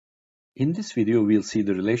In this video, we'll see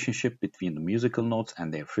the relationship between the musical notes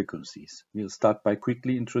and their frequencies. We'll start by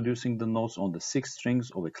quickly introducing the notes on the 6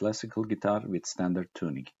 strings of a classical guitar with standard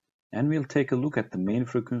tuning, and we'll take a look at the main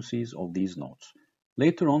frequencies of these notes.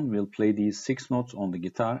 Later on, we'll play these 6 notes on the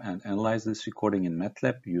guitar and analyze this recording in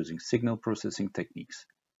MATLAB using signal processing techniques.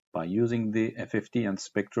 By using the FFT and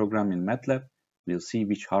spectrogram in MATLAB, we'll see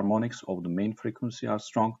which harmonics of the main frequency are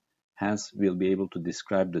strong, hence we'll be able to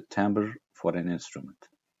describe the timbre for an instrument.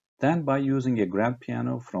 Then, by using a grand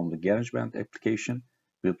piano from the Garageband application,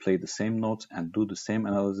 we'll play the same notes and do the same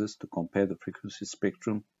analysis to compare the frequency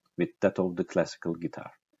spectrum with that of the classical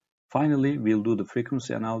guitar. Finally, we'll do the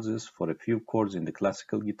frequency analysis for a few chords in the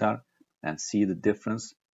classical guitar and see the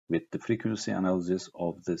difference with the frequency analysis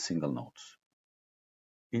of the single notes.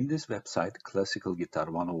 In this website,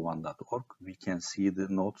 classicalguitar101.org, we can see the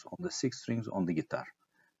notes on the 6 strings on the guitar.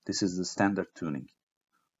 This is the standard tuning.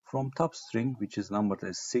 From top string, which is numbered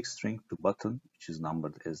as 6th string, to bottom, which is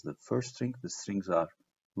numbered as the 1st string, the strings are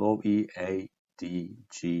low E, A, D,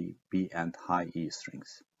 G, B, and high E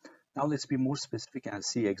strings. Now let's be more specific and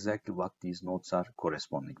see exactly what these notes are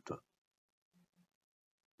corresponding to.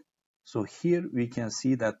 So here we can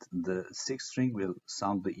see that the 6th string will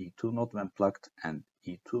sound the E2 note when plucked, and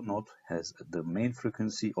E2 note has the main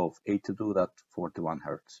frequency of 82.41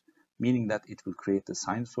 Hz, meaning that it will create a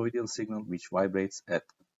sinusoidal signal which vibrates at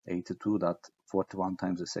 82.41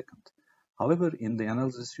 times a second. However, in the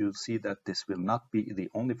analysis, you'll see that this will not be the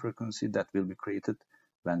only frequency that will be created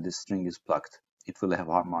when this string is plucked. It will have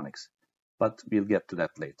harmonics, but we'll get to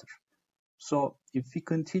that later. So if we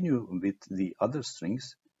continue with the other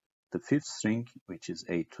strings, the 5th string, which is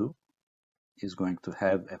A2, is going to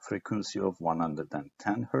have a frequency of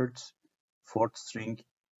 110 Hz. 4th string,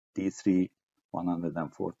 D3,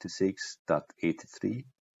 146.83.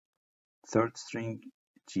 3rd string,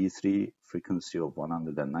 G3, frequency of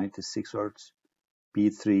 196 Hz,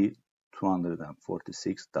 B3,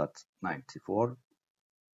 246.94,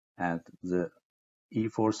 and the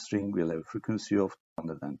E4 string will have a frequency of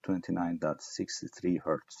 229.63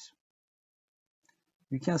 Hz.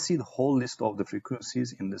 You can see the whole list of the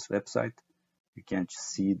frequencies in this website. You can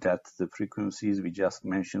see that the frequencies we just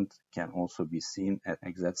mentioned can also be seen at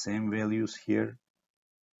exact same values here.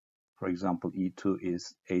 For example, E2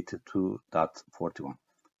 is 82.41.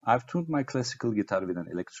 I've tuned my classical guitar with an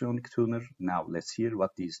electronic tuner. Now let's hear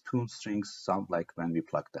what these tuned strings sound like when we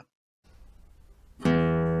pluck them.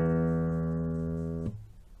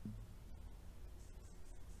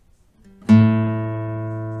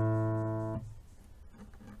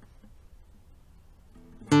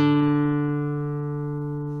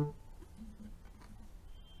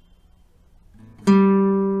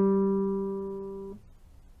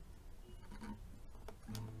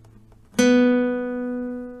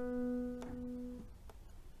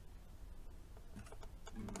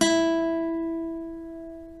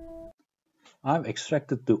 I've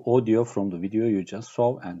extracted the audio from the video you just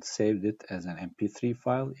saw and saved it as an MP3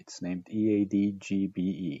 file. It's named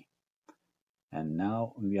EADGBE. And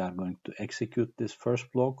now we are going to execute this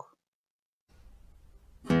first block.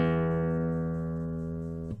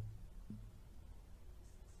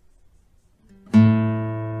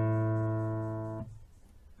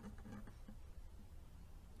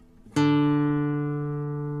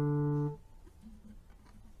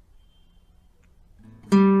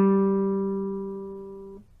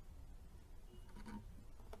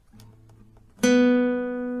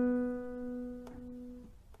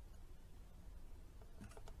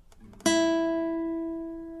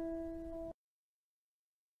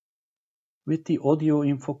 With the audio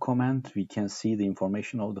info command, we can see the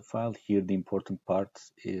information of the file. Here, the important part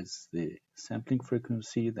is the sampling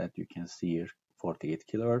frequency that you can see here, 48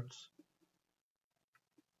 kHz.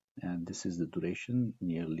 And this is the duration,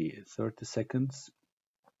 nearly 30 seconds.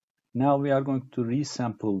 Now we are going to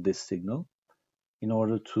resample this signal in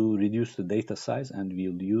order to reduce the data size, and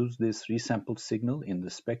we'll use this resampled signal in the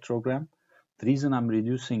spectrogram. The reason I'm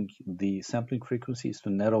reducing the sampling frequency is to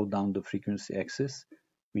narrow down the frequency axis,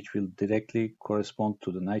 which will directly correspond to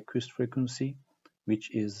the Nyquist frequency, which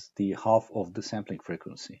is the half of the sampling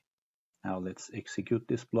frequency. Now let's execute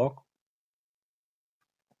this block.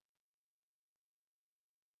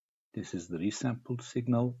 This is the resampled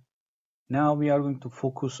signal. Now we are going to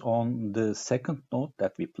focus on the second note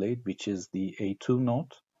that we played, which is the A2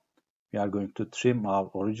 note. We are going to trim our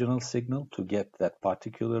original signal to get that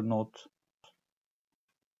particular note.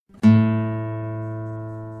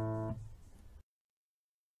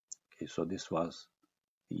 Okay, so this was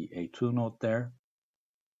the A2 note there.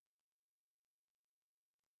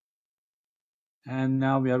 And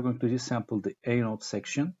now we are going to resample the A note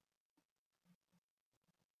section.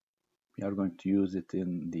 We are going to use it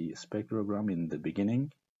in the spectrogram in the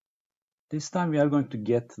beginning. This time we are going to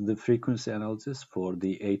get the frequency analysis for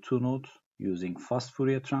the A2 node using fast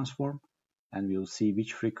Fourier transform, and we will see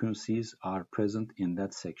which frequencies are present in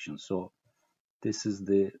that section. So this is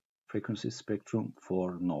the frequency spectrum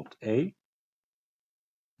for node A.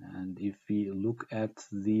 And if we look at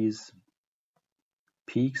these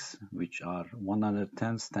peaks, which are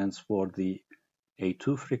 110, stands for the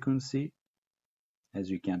A2 frequency, as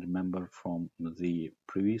you can remember from the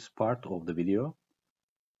previous part of the video.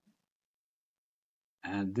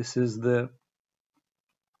 And this is the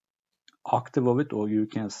octave of it, or you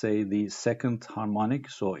can say the second harmonic,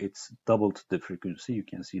 so it's doubled the frequency. You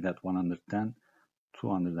can see that 110,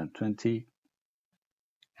 220,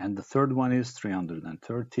 and the third one is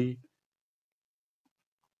 330.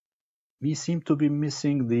 We seem to be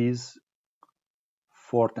missing these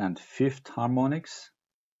fourth and fifth harmonics.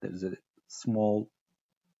 There's a small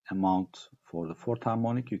amount for the fourth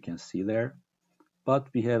harmonic, you can see there, but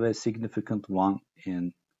we have a significant one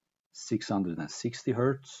in 660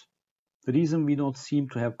 Hertz. The reason we don't seem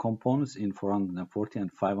to have components in 440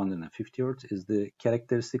 and 550 Hertz is the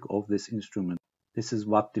characteristic of this instrument. This is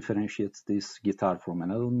what differentiates this guitar from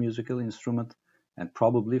another musical instrument and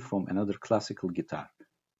probably from another classical guitar.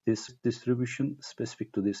 This distribution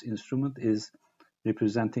specific to this instrument is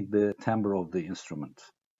representing the timbre of the instrument.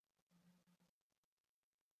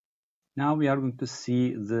 Now we are going to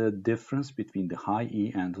see the difference between the high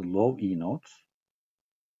E and the low E notes.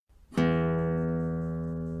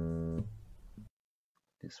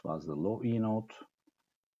 This was the low E note.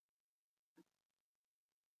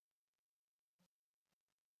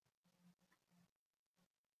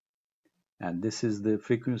 And this is the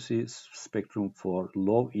frequency spectrum for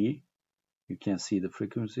low E. You can see the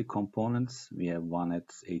frequency components. We have one at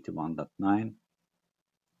 81.9,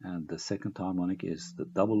 and the second harmonic is the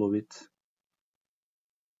double of it.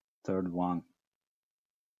 Third one,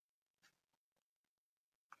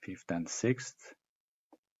 fifth and sixth.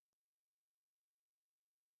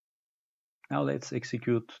 Now let's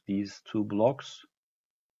execute these two blocks.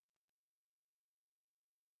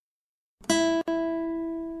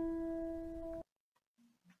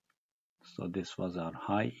 So this was our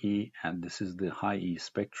high E, and this is the high E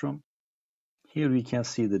spectrum. Here we can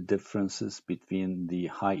see the differences between the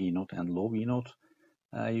high E note and low E note.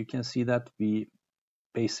 You can see that we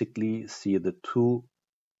basically see the two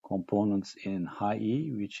components in high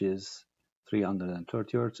E, which is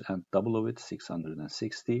 330 Hz, and double of it,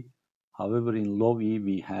 660. However, in low E,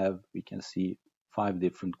 we can see 5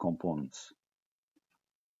 different components.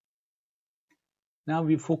 Now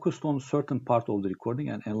we focused on certain part of the recording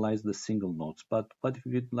and analyzed the single notes, but if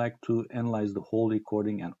we'd like to analyze the whole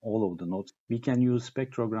recording and all of the notes, we can use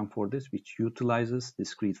spectrogram for this, which utilizes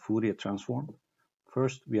discrete Fourier transform.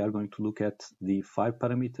 First, we are going to look at the 5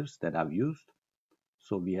 parameters that I've used.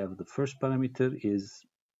 So we have the first parameter is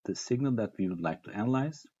the signal that we would like to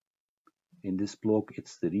analyze. In this block,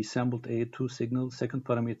 it's the resampled A2 signal. Second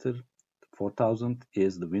parameter, 4000,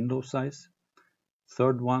 is the window size.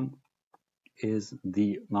 Third one is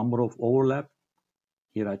the number of overlap.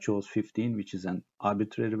 Here I chose 15, which is an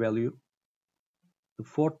arbitrary value. The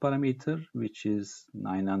fourth parameter, which is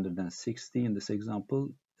 960 in this example,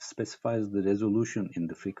 specifies the resolution in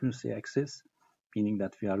the frequency axis, meaning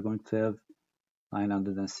that we are going to have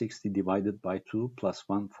 960 divided by 2 plus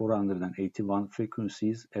 1, 481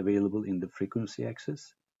 frequencies available in the frequency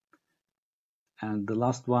axis. And the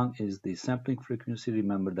last one is the sampling frequency.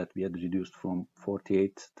 Remember that we had reduced from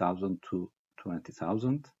 48,000 to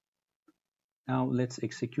 20,000. Now let's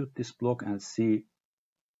execute this block and see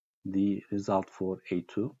the result for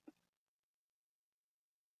A2.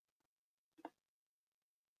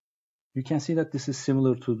 You can see that this is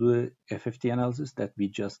similar to the FFT analysis that we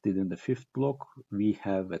just did in the fifth block. We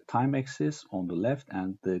have a time axis on the left,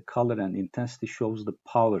 and the color and intensity shows the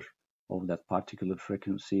power of that particular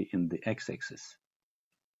frequency in the x-axis.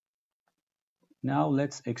 Now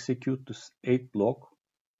let's execute this 8th block.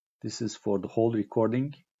 This is for the whole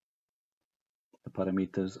recording. The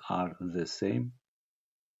parameters are the same.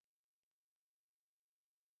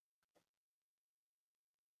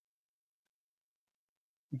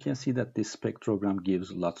 You can see that this spectrogram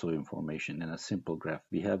gives lots of information in a simple graph.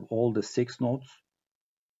 We have all the 6 nodes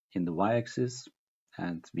in the y-axis,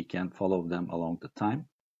 and we can follow them along the time.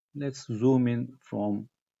 Let's zoom in from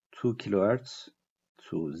 2 kHz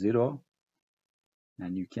to 0,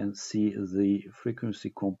 and you can see the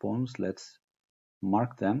frequency components. Let's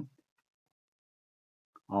mark them.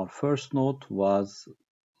 Our first node was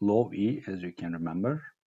low E, as you can remember.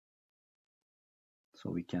 So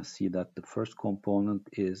we can see that the first component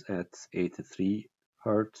is at 83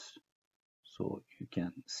 Hertz. So you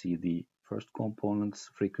can see the first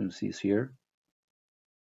component's frequencies here.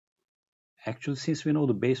 Actually, since we know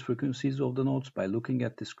the base frequencies of the notes, by looking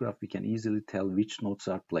at this graph, we can easily tell which notes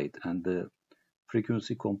are played, and the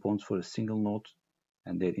frequency components for a single note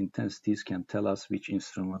and their intensities can tell us which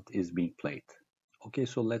instrument is being played. Okay,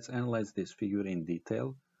 so let's analyze this figure in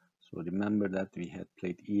detail. So remember that we had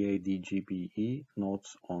played E, A, D, G, B, E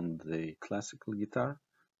notes on the classical guitar.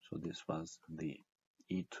 So this was the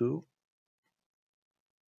E2,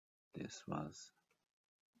 this was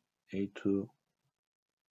A2,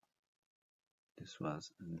 this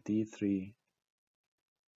was D3,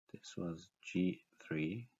 this was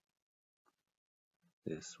G3,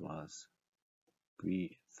 this was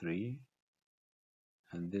B3,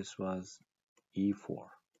 and this was E4.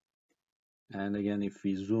 And again, if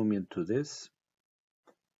we zoom into this,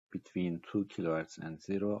 between 2 kHz and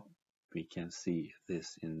 0, we can see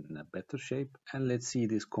this in a better shape. And let's see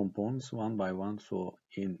these components one by one. So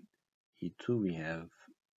in E2 we have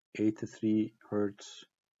 83 Hz,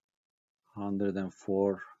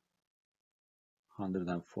 104,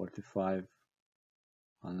 145,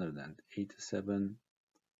 187,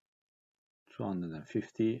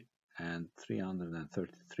 250, and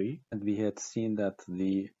 333. And we had seen that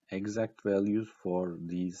the exact values for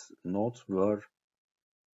these notes were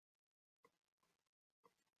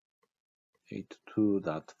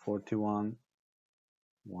 82.41,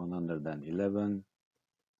 111,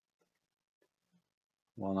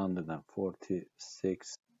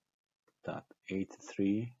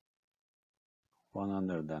 146.83,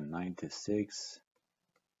 196,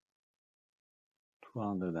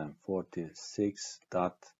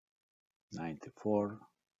 246.94,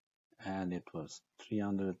 and it was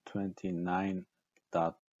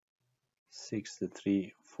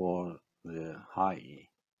 329.63 for the high E.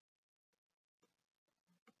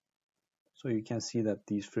 So you can see that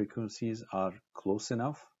these frequencies are close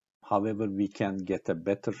enough. However, we can get a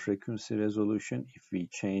better frequency resolution if we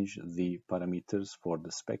change the parameters for the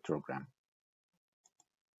spectrogram.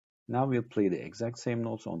 Now we'll play the exact same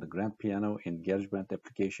notes on the grand piano in Garageband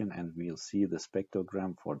application, and we'll see the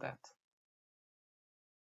spectrogram for that.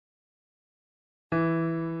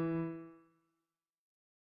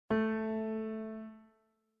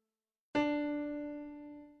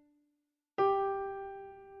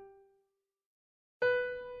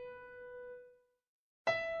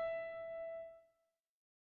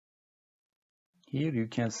 Here you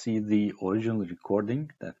can see the original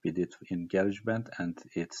recording that we did in Garageband and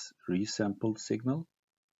its resampled signal.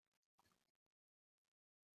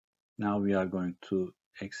 Now we are going to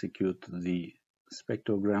execute the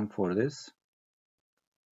spectrogram for this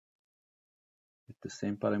with the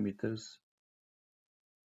same parameters.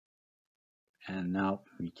 And now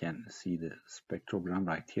we can see the spectrogram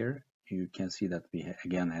right here. You can see that we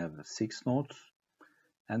again have 6 notes.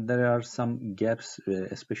 And there are some gaps,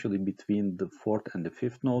 especially between the 4th and the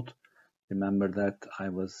 5th note. Remember that I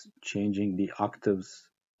was changing the octaves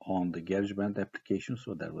on the Garageband application,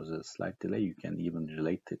 so there was a slight delay. You can even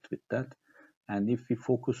relate it with that. And if we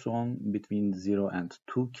focus on between 0 and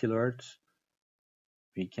 2 kHz,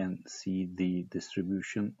 we can see the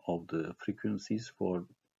distribution of the frequencies for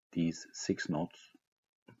these 6 notes.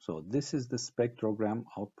 So this is the spectrogram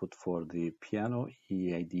output for the piano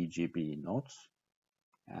E, A, D, G, B notes.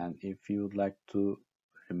 And if you would like to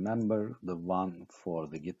remember the one for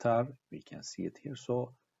the guitar, we can see it here.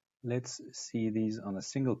 So let's see these on a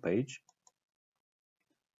single page.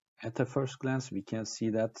 At a first glance, we can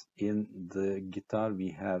see that in the guitar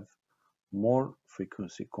we have more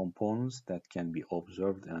frequency components that can be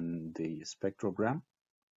observed in the spectrogram.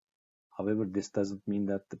 However, this doesn't mean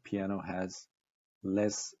that the piano has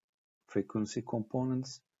less frequency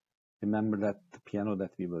components. Remember that the piano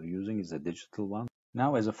that we were using is a digital one.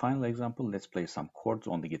 Now, as a final example, let's play some chords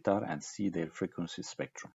on the guitar and see their frequency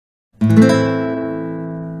spectrum.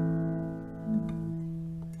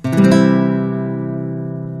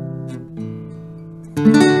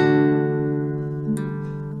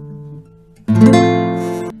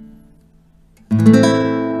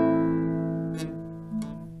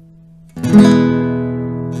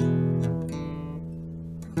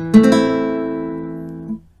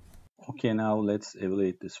 Okay, now let's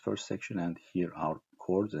evaluate this first section and hear our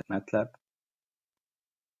chords in MATLAB.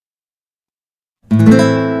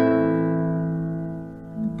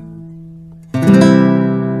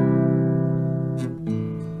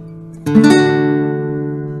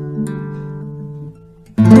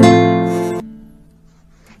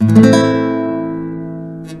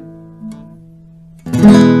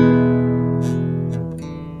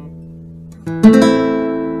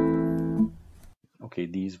 Okay,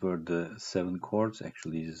 these were the 7 chords.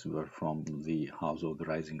 Actually, these were from the House of the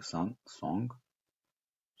Rising Sun song.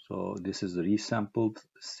 So this is the resampled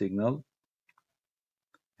signal.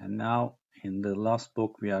 And now in the last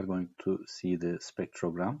block, we are going to see the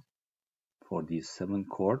spectrogram for these 7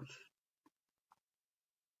 chords.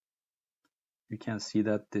 You can see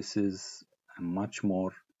that this is a much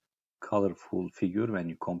more colorful figure when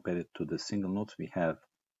you compare it to the single notes. We have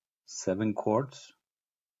 7 chords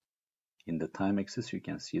in the time axis, you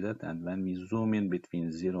can see that, and when we zoom in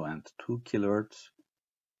between 0 and 2 kilohertz,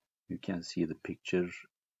 you can see the picture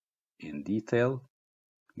in detail.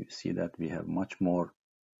 You see that we have much more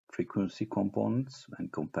frequency components when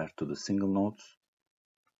compared to the single notes.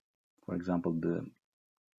 For example, the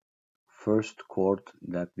first chord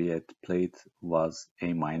that we had played was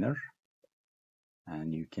A minor,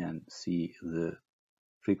 and you can see the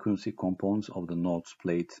frequency components of the notes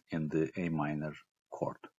played in the A minor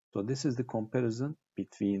chord. So this is the comparison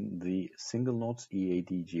between the single notes E, A,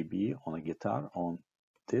 D, G, B on a guitar on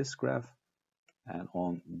this graph, and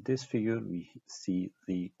on this figure we see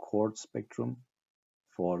the chord spectrum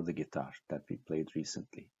for the guitar that we played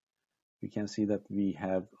recently. You can see that we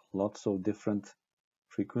have lots of different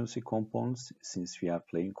frequency components since we are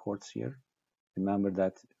playing chords here. Remember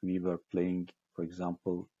that we were playing, for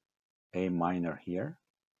example, A minor here,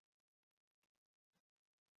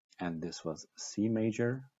 and this was C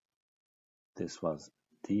major, this was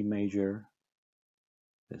D major,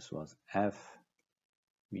 this was F,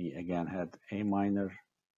 we again had A minor,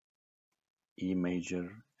 E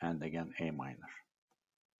major, and again A minor.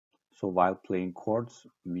 So while playing chords,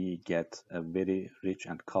 we get a very rich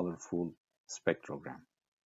and colorful spectrogram.